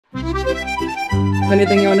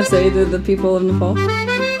Anything you want to say to the people of Nepal?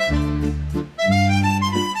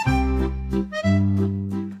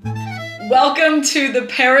 Welcome to the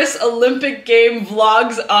Paris Olympic Game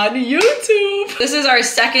vlogs on YouTube. This is our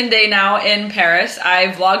second day now in Paris. I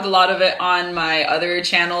vlogged a lot of it on my other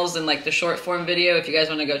channels and like the short form video if you guys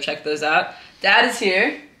want to go check those out. Dad is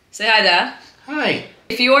here. Say hi, Dad. Hi.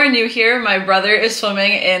 If you are new here, my brother is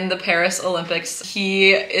swimming in the Paris Olympics.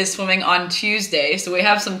 He is swimming on Tuesday, so we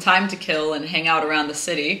have some time to kill and hang out around the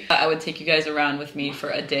city. I would take you guys around with me for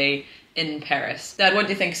a day in Paris. Dad, what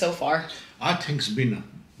do you think so far? I think it's been a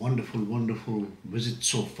wonderful, wonderful visit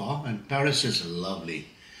so far, and Paris is lovely.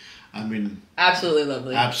 I mean, absolutely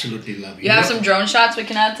lovely. Absolutely lovely. You have some drone shots we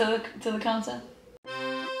can add to the content?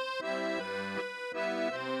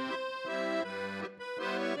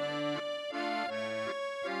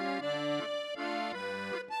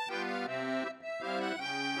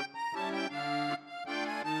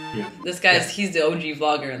 Yeah. This guy's, he's the OG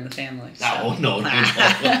vlogger in the family. So. Oh, no.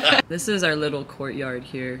 This is our little courtyard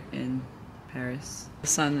here in Paris. The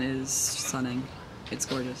sun is sunning. It's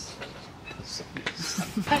gorgeous.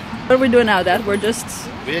 What are we doing now, Dad? We're just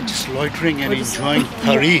loitering and enjoying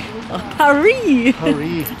Paris. Paris!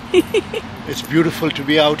 Paris. It's beautiful to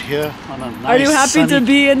be out here on a nice Are you happy to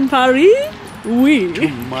be in Paris? Oui. Too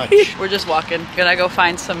much. We're just walking. Gonna go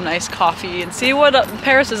find some nice coffee and see what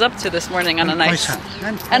Paris is up to this morning on a nice...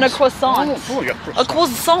 And a croissant. Oh, yeah, A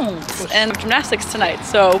croissant. And gymnastics tonight,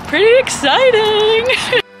 so pretty exciting!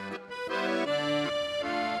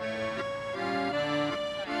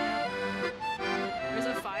 There's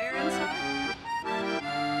a fire inside?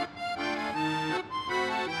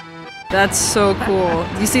 That's so cool.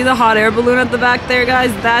 You see the hot air balloon at the back there,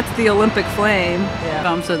 guys? That's the Olympic flame. Yeah.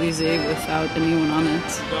 Champs-Élysées without anyone on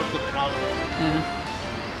it.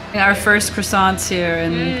 Yeah. Our first croissants here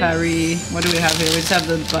in Paris. What do we have here? We just have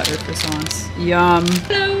the butter croissants. Yum.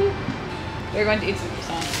 Hello. We're going to eat some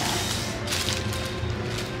croissants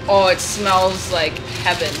now. Oh, it smells like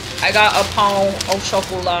heaven. I got a pain au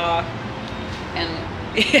chocolat. And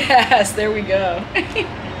yes, there we go.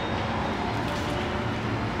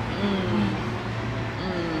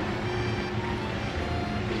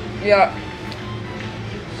 Yeah.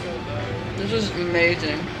 This is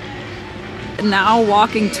amazing. Now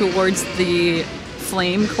walking towards the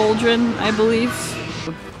flame cauldron, I believe.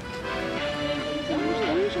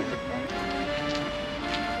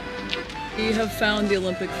 We have found the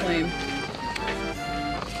Olympic flame.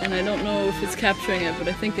 And I don't know if it's capturing it, but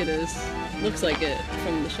I think it is. Looks like it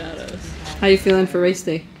from the shadows. How you feeling for race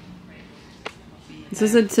day? This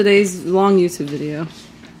is today's long YouTube video.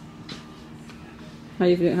 How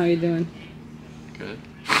you doing? Good.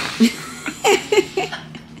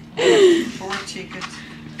 4 tickets.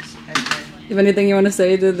 You have anything you want to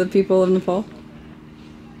say to the people of Nepal?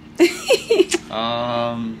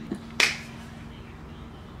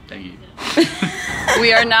 Thank you.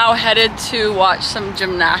 We are now headed to watch some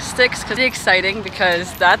gymnastics. It's exciting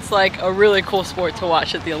because that's like a really cool sport to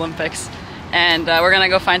watch at the Olympics. And we're gonna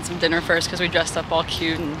go find some dinner first because we dressed up all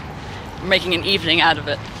cute and we're making an evening out of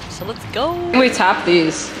it. So let's go. We tap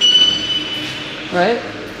these, right?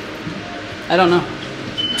 I don't know.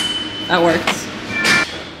 That works.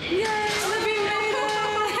 Yay,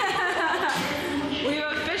 we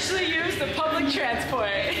have officially used the public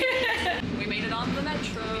transport. We made it on the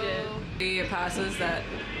metro. We did. The passes that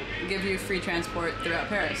give you free transport throughout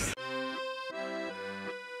Paris.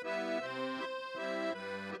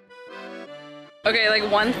 Okay, like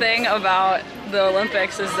one thing about the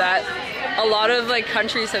Olympics is that a lot of like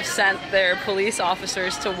countries have sent their police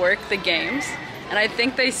officers to work the games, and I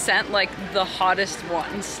think they sent like the hottest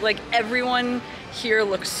ones. Like everyone here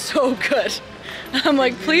looks so good. I'm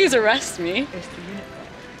like, please arrest me. It's the uniform.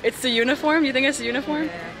 It's the uniform? You think it's the uniform?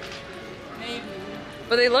 Yeah. Maybe.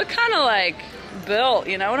 But they look kind of like built,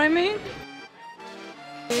 you know what I mean?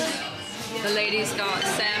 The ladies got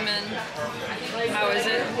salmon. How is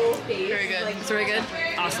it? Very good. It's very good?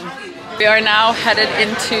 Awesome. We are now headed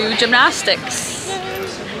into gymnastics.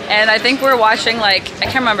 And I think we're watching like, I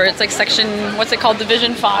can't remember, it's like section, what's it called,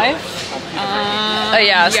 Division 5?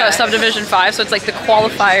 Yeah, so Subdivision 5, so it's like the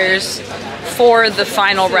qualifiers for the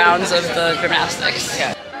final rounds of the gymnastics.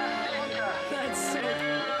 Yeah.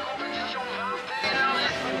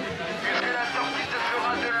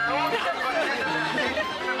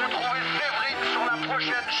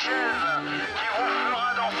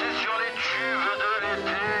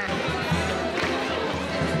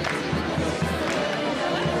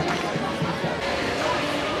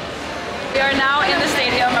 We are now in the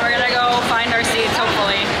stadium and we're gonna go find our seats,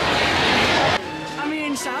 hopefully. I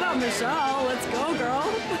mean, shout out Michelle. Let's go,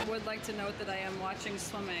 girl. Would like to note that I am watching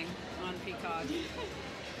swimming on Peacock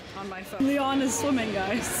on my phone. Leon is swimming,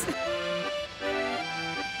 guys.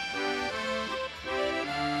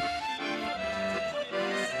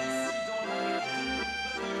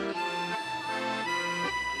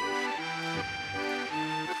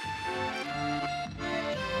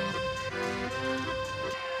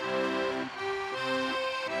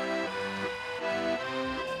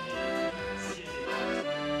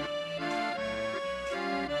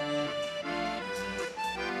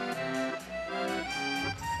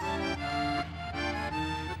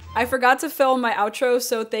 I forgot to film my outro,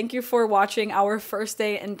 so thank you for watching our first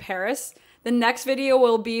day in Paris. The next video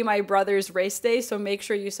will be my brother's race day, so make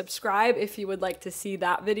sure you subscribe if you would like to see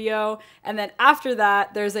that video. And then after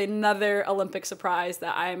that, there's another Olympic surprise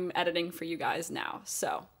that I'm editing for you guys now.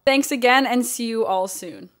 So thanks again and see you all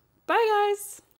soon. Bye, guys.